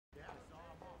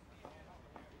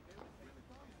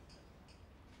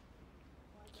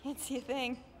Can't see a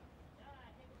thing.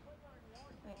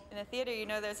 In a theater, you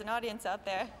know there's an audience out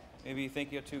there. Maybe you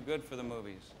think you're too good for the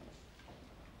movies.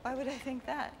 Why would I think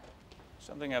that?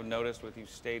 Something I've noticed with you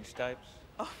stage types.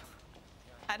 Oh,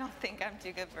 I don't think I'm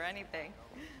too good for anything.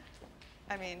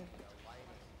 I mean,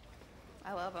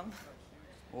 I love them.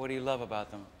 What do you love about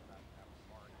them?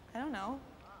 I don't know.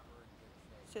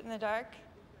 Sit in the dark,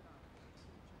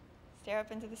 stare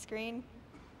up into the screen,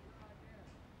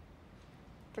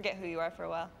 forget who you are for a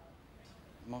while.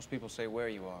 Most people say where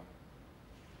you are.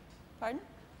 Pardon?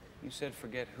 You said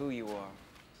forget who you are.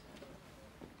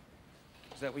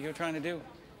 Is that what you're trying to do?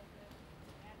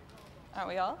 Aren't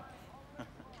we all?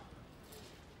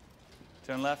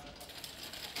 Turn left.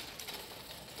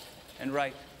 And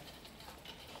right.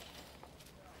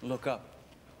 Look up.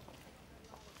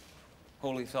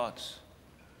 Holy thoughts.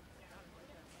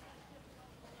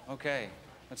 Okay,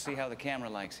 let's see how the camera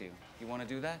likes you. You want to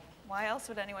do that? Why else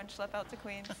would anyone schlep out to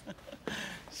Queens?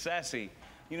 Sassy.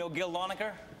 You know Gil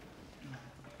Lonecker?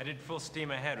 I did full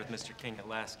steam ahead with Mr. King at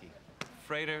Lasky.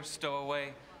 Freighter,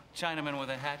 stowaway, Chinaman with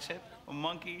a hatchet, a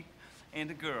monkey,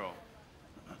 and a girl.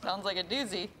 Sounds like a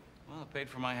doozy. Well, I paid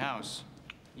for my house.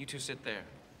 You two sit there.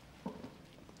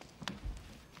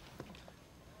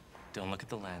 Don't look at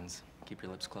the lens. Keep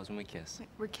your lips closed when we kiss. Wait,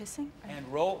 we're kissing? And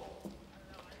roll.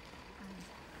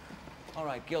 All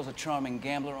right, Gil's a charming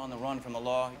gambler on the run from the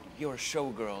law. You're a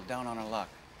showgirl down on her luck.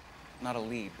 Not a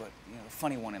lead, but, you know, the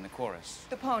funny one in the chorus.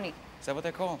 The pony. Is that what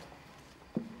they're called?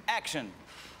 Action.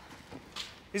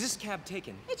 Is this cab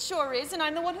taken? It sure is, and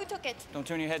I'm the one who took it. Don't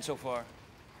turn your head so far.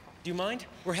 Do you mind?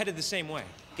 We're headed the same way.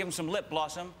 Give him some lip,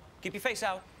 Blossom. Keep your face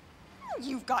out.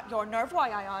 You've got your nerve. Why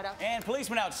I oughta. And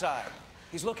policeman outside.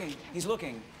 He's looking. He's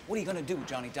looking. What are you gonna do,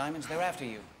 Johnny Diamonds? They're after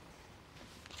you.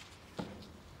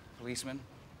 Policeman.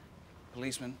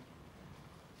 Policeman.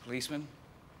 Policeman.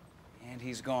 And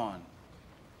he's gone.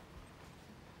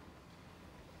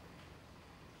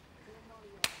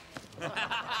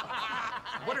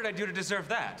 What did I do to deserve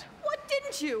that? What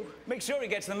didn't you? Make sure he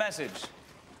gets the message.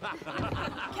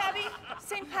 Cabby,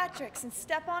 St. Patrick's, and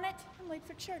step on it. I'm late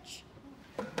for church.